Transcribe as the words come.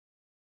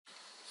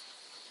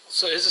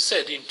So as I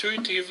said,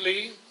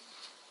 intuitively,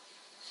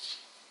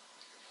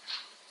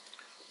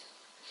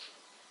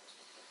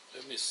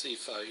 let me see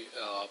if I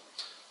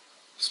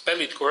spell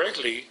it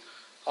correctly,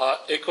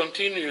 a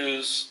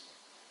continuous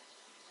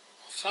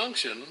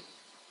function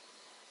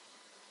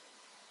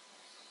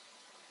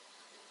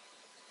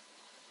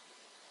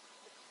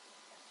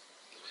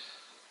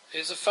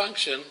is a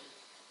function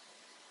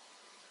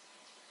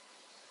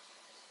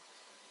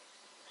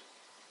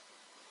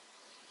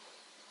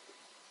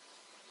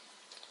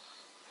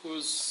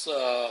whose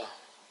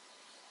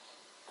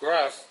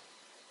graph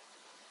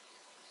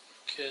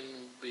can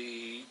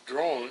be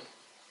drawn,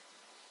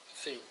 I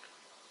think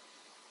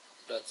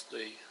that's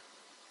the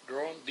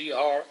drawn,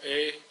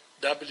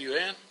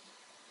 D-R-A-W-N,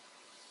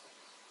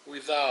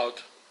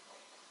 without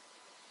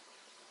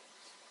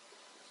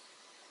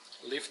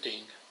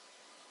lifting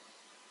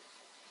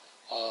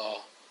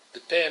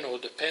the pen or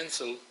the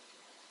pencil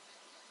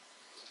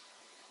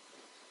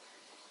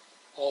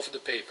off the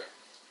paper,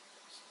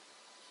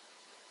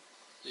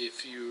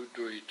 if you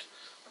do it.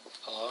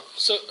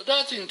 So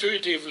that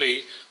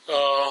intuitively,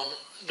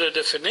 the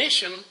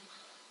definition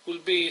will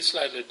be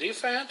slightly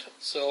different.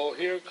 So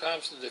here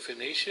comes the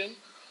definition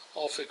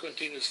of a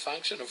continuous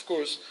function. Of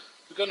course,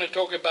 we're going to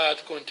talk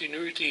about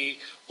continuity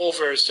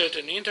over a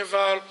certain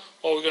interval,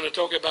 or we're going to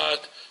talk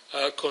about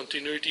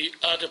continuity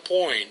at a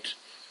point.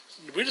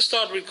 We'll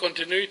start with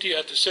continuity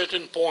at a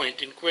certain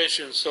point in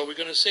question. So we're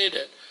going to say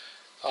that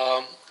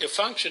a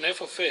function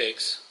f of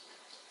x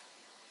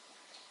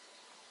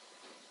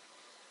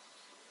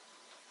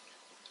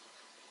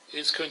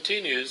is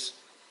continuous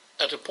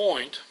at a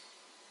point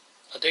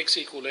at x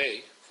equal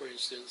a, for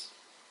instance,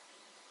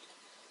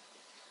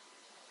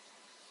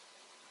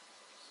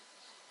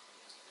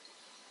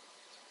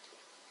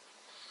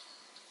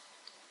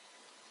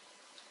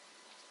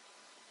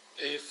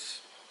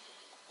 if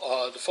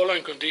the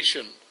following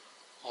condition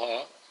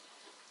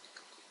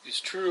is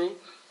true: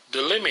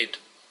 the limit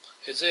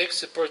as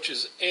x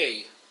approaches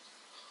a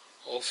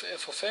of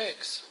f of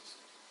x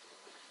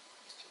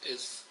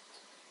is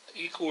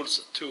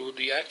equals to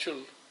the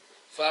actual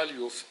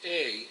value of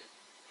a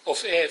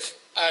of f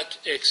at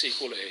x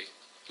equal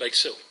a, like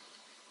so.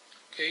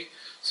 Okay,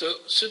 so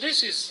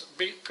this is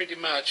pretty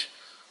much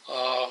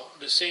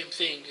the same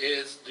thing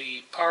as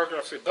the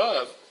paragraph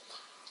above.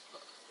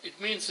 It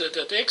means that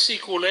at x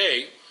equal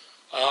a,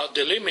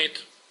 the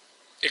limit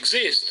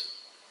exists.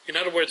 In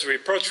other words, we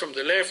approach from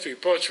the left, we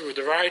approach from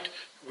the right,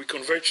 we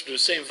converge to the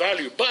same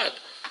value. But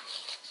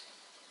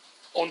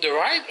on the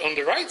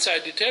right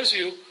side, it tells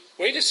you,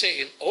 wait a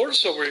second,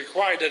 also we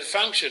require that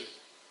function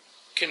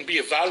can be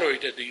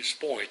evaluated at this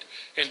point.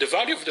 And the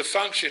value of the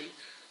function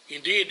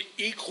indeed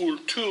equal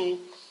to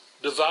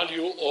the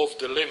value of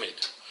the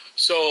limit.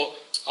 So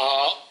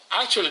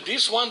actually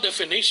this one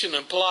definition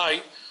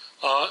imply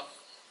or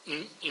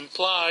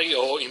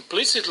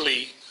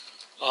implicitly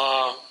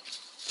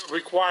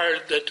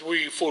required that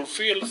we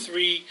fulfill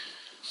three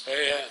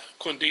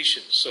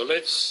conditions. So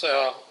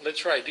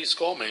let's write this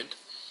comment.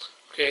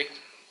 Okay,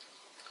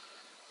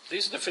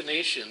 this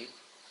definition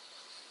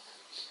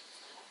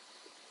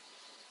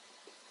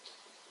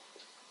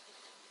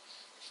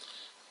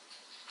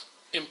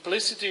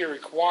implicitly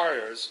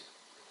requires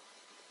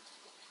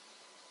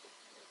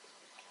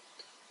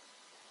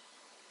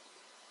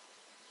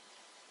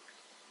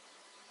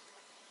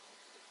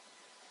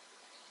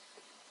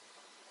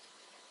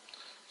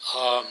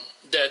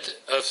that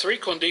three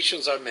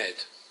conditions are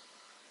met.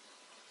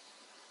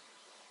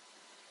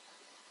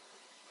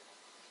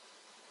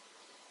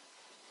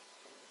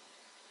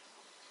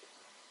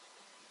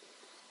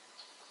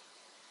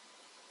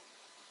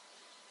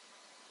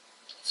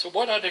 So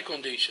what are the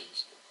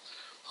conditions?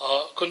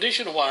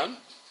 Condition one,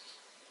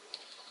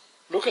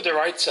 look at the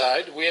right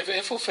side, we have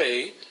f of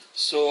a,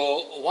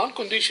 so one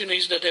condition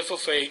is that f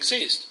of a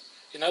exists.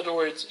 In other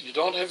words, you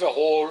don't have a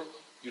hole,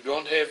 you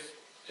don't have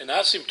an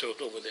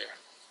asymptote over there.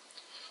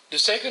 The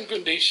second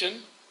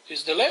condition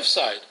is the left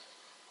side.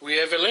 We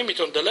have a limit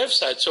on the left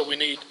side, so we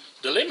need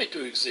the limit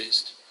to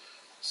exist.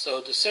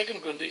 So the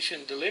second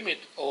condition, the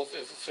limit of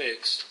f of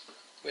x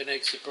when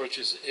x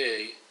approaches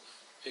a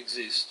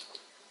exists.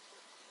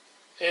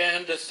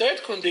 And the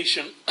third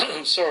condition,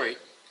 sorry,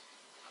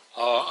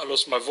 I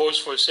lost my voice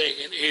for a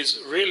second, is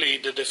really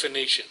the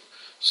definition.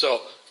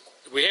 So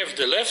we have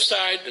the left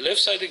side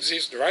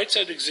exists, the right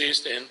side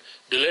exists, and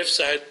the left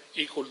side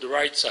equal the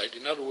right side.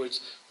 In other words,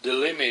 the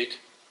limit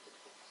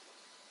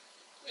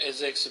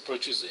as x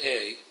approaches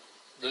a,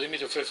 the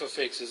limit of f of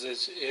x as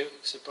x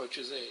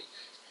approaches a,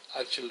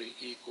 actually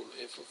equal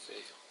f of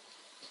a.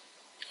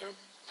 Okay.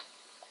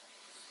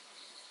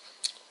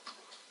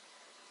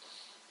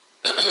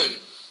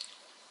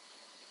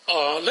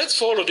 Let's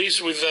follow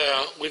this with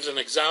an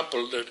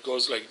example that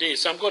goes like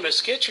this. I'm going to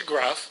sketch a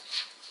graph,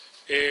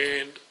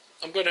 and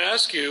I'm going to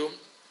ask you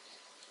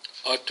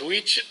at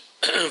which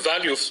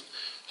value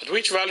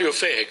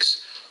of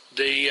x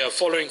the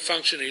following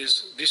function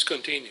is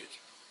discontinuous.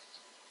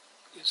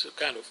 It's a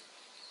kind of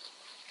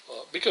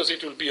because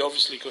it will be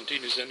obviously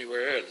continuous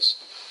anywhere else.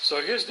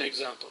 So here's the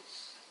example.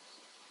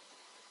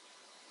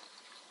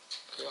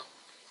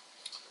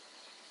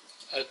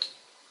 at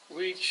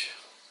which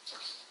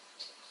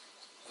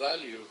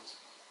value,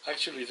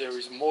 actually there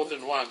is more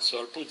than one, so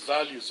I'll put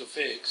values of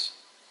x,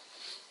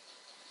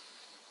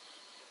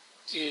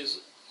 is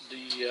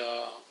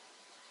the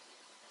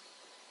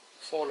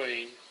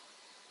following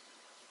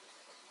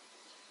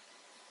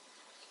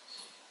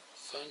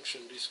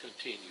function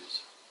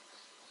discontinuous.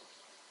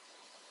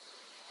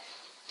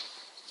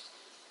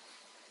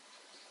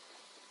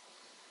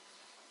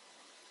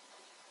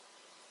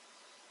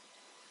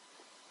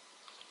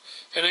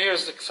 And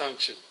here's the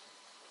function.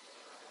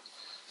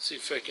 See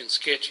if I can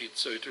sketch it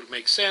so it will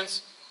make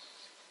sense.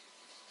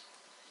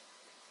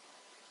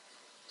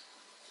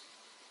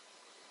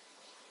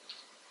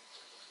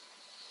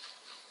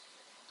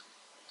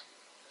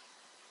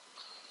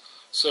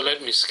 So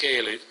let me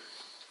scale it.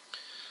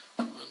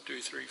 1,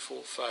 2, 3,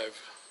 4,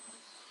 5.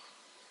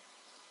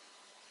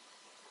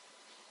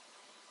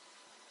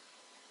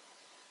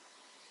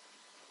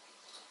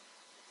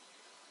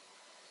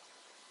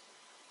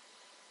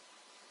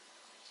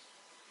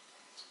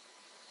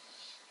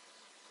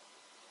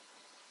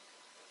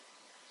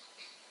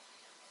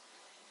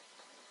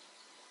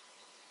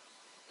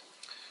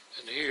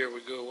 And here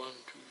we go 1,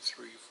 2,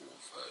 3, 4,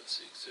 5,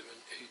 6, 7,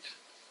 8.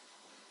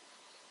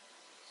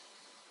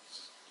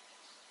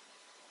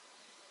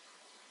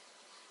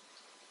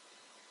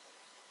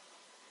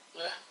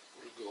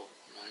 We'll go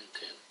 9,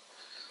 10.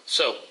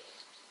 So,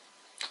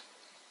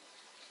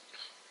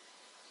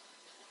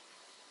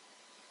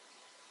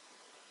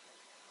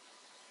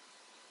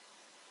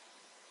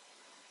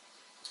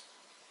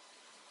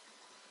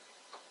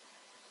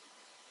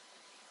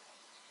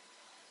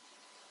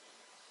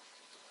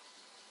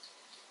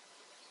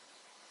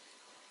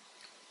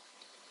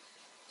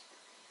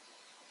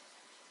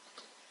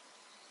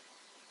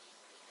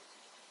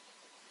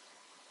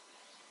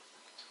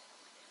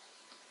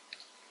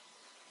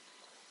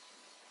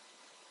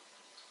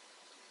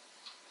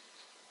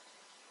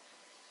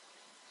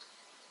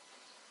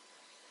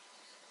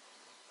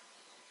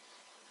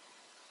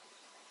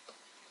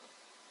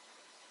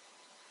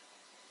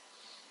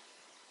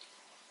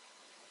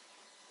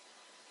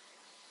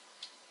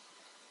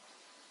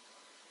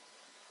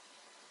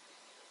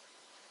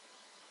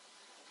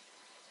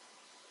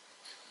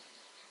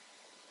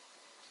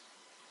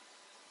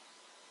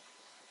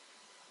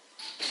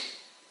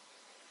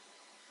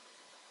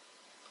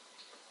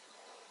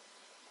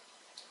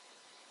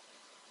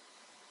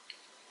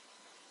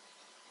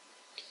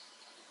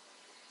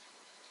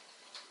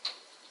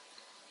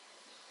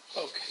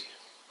 okay.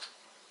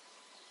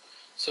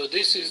 So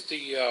this is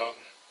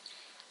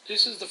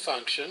the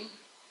function.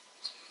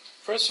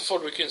 First of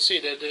all, we can see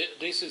that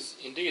this is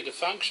indeed a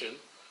function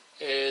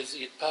as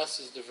it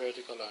passes the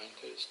vertical line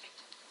test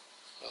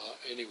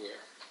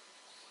anywhere.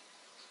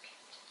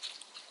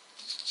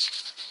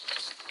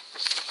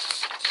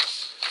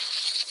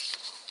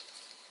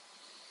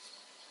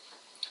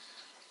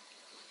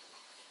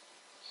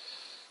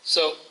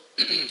 So,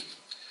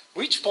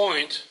 which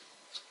point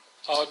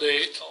are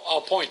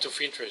our point of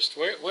interest?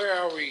 Where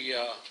are we?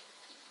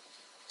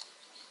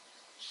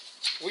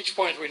 Which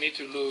point we need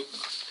to look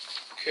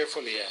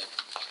carefully at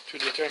to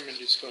determine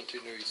this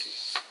continuity?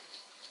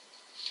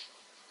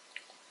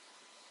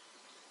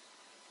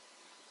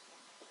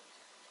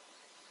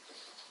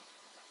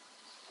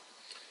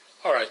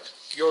 All right,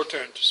 your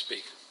turn to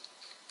speak.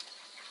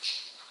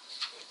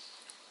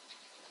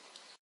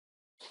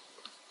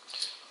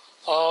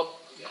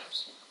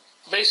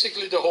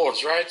 Basically the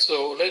hordes, right?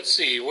 So let's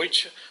see,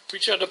 which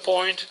are the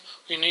point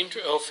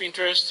of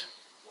interest?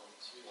 1,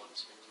 2, 1,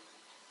 2.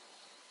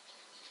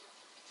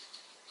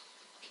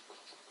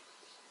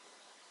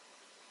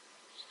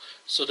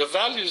 So the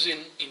values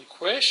in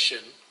question,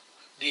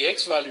 the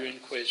x value in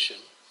question,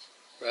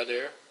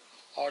 rather,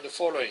 are the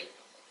following.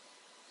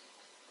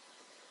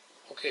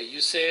 Okay,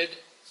 you said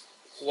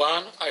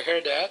 1, I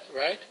heard that,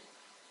 right?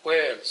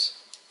 Where else?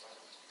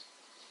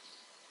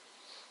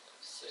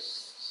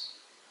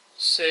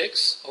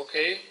 6,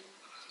 okay,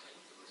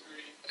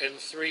 and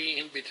 3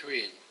 in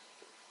between.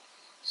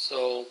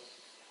 So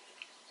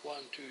 1,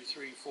 2,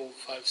 3, 4,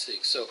 5,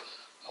 6. So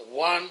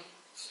 1,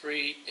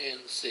 3,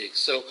 and 6.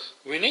 So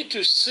we need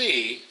to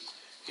see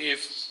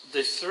if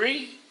the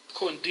 3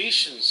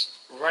 conditions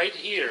right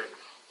here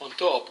on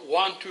top,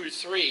 1, 2,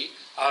 3,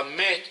 are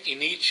met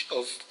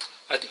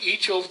at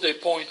each of the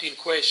point in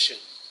question.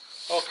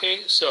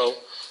 Okay, so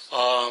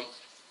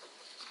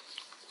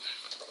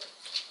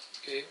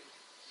okay.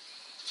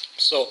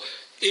 So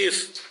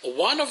if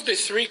one of the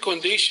 3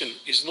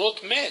 conditions is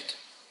not met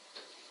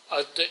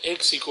at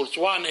x equals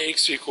 1,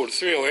 x equals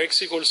 3, or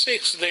x equals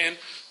 6, then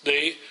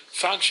the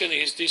function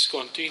is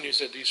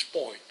discontinuous at this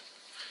point.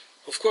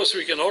 Of course,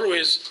 we can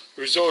always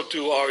resort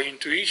to our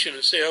intuition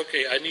and say,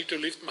 okay, I need to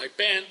lift my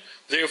pen,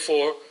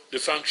 therefore the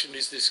function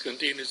is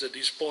discontinuous at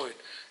this point,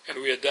 and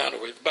we are done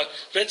with it. But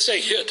let's say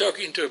you're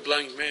talking to a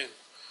blind man.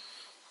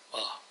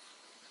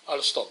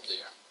 I'll stop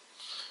there.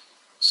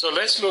 So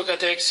let's look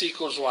at x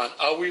equals 1.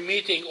 Are we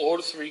meeting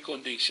all 3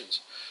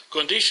 conditions?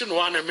 Condition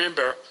 1,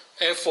 remember,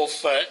 f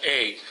of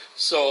a.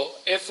 So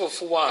f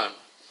of 1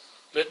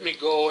 let me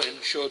go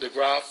and show the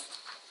graph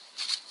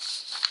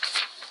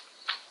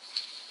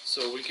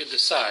so we can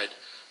decide.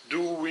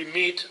 Do we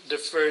meet the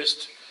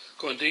first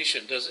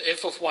condition? Does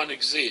f of 1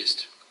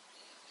 exist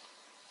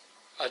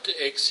at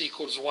x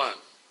equals 1?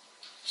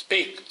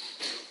 Speak.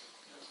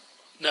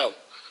 No.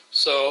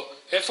 So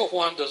f of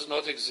 1 does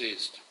not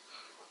exist.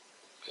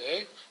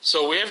 Okay?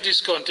 So we have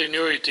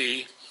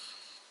discontinuity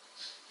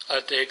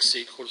at x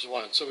equals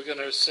 1. So we're going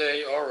to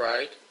say, all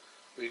right,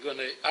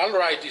 I'll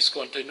write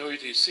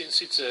discontinuity.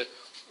 Since it's a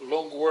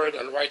long word,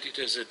 I'll write it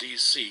as a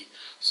DC.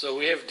 So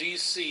we have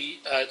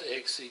DC at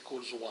x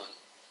equals 1.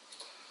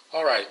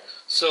 All right.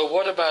 So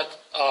what about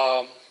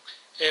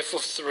f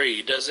of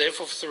 3? Does f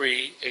of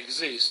 3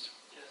 exist?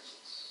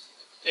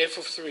 Yes. F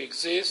of 3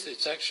 exists.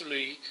 It's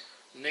actually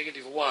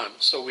 -1.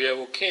 So we are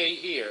okay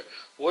here.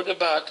 What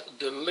about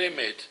the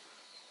limit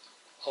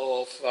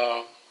of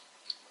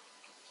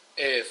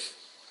f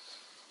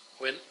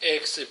when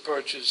x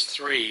approaches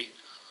 3?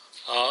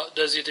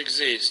 Does it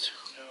exist?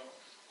 No.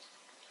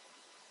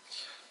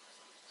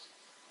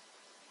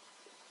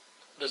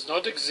 Does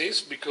not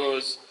exist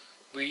because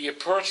we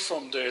approach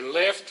from the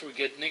left, we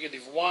get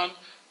 -1.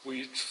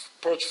 We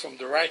approach from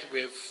the right,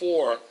 we have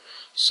 4.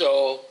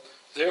 So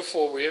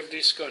therefore we have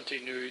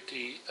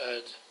discontinuity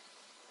at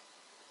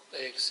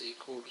x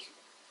equals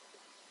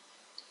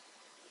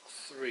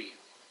 3.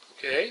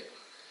 Okay?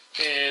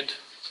 And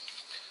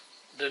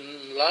the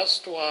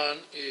last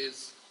one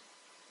is,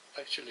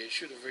 actually I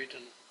should have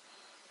written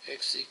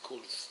x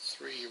equals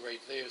 3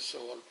 right there,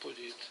 so I'll put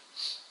it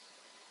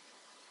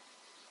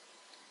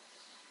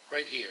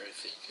right here, I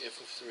think,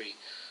 f of 3.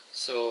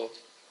 So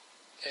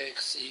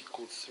x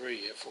equals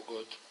 3, I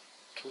forgot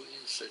to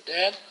insert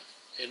that.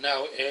 And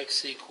now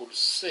x equals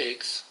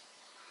 6.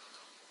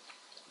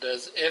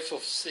 Does f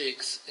of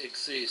 6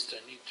 exist?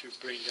 I need to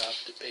bring up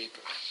the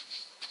paper.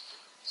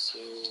 So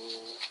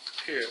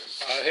here,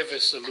 I have a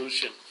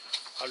solution.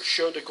 I'll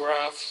show the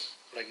graph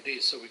like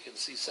this so we can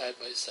see side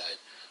by side.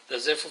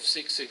 Does f of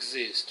 6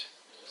 exist?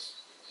 Yes.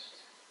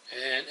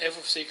 And f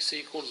of 6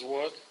 equals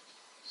what?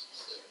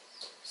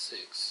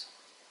 6.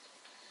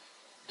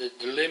 Did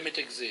the limit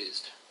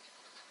exist?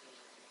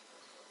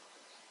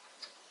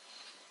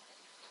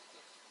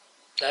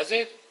 Does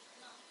it?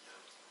 No.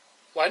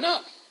 Why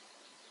not?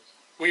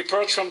 We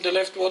approach from the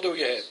left, what do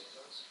you have?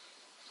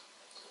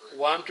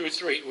 1, 2,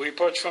 3. We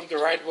approach from the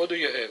right, what do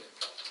you have?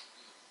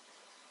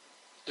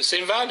 The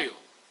same value.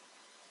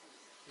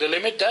 The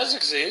limit does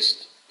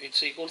exist.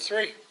 It's equal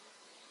 3.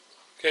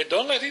 Okay,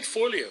 don't let it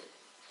fool you.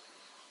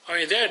 I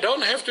mean, they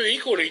don't have to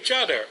equal each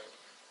other.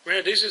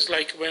 Well, this is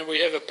like when we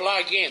have a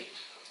plug-in.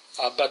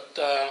 But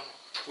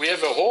we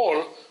have a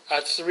hole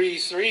at 3,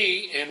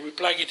 3, and we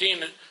plug it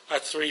in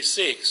at 3,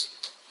 6.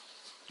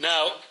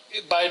 Now,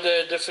 by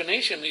the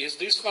definition, is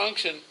this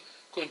function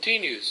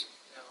continuous?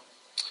 No.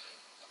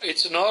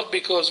 It's not,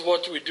 because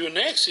what we do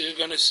next is we're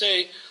going to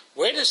say,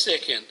 wait a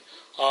second,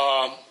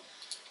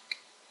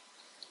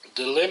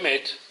 the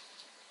limit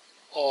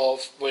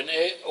of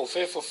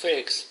f of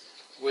x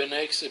when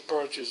x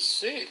approaches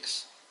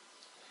 6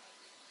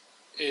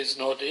 is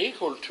not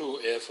equal to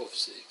f of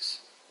 6.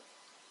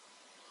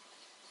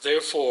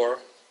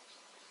 Therefore,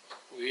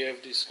 we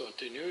have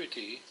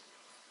discontinuity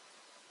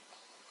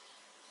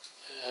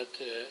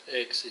at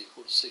x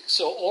equals 6.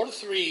 So all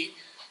 3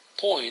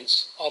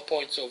 points are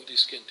points of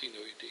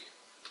discontinuity.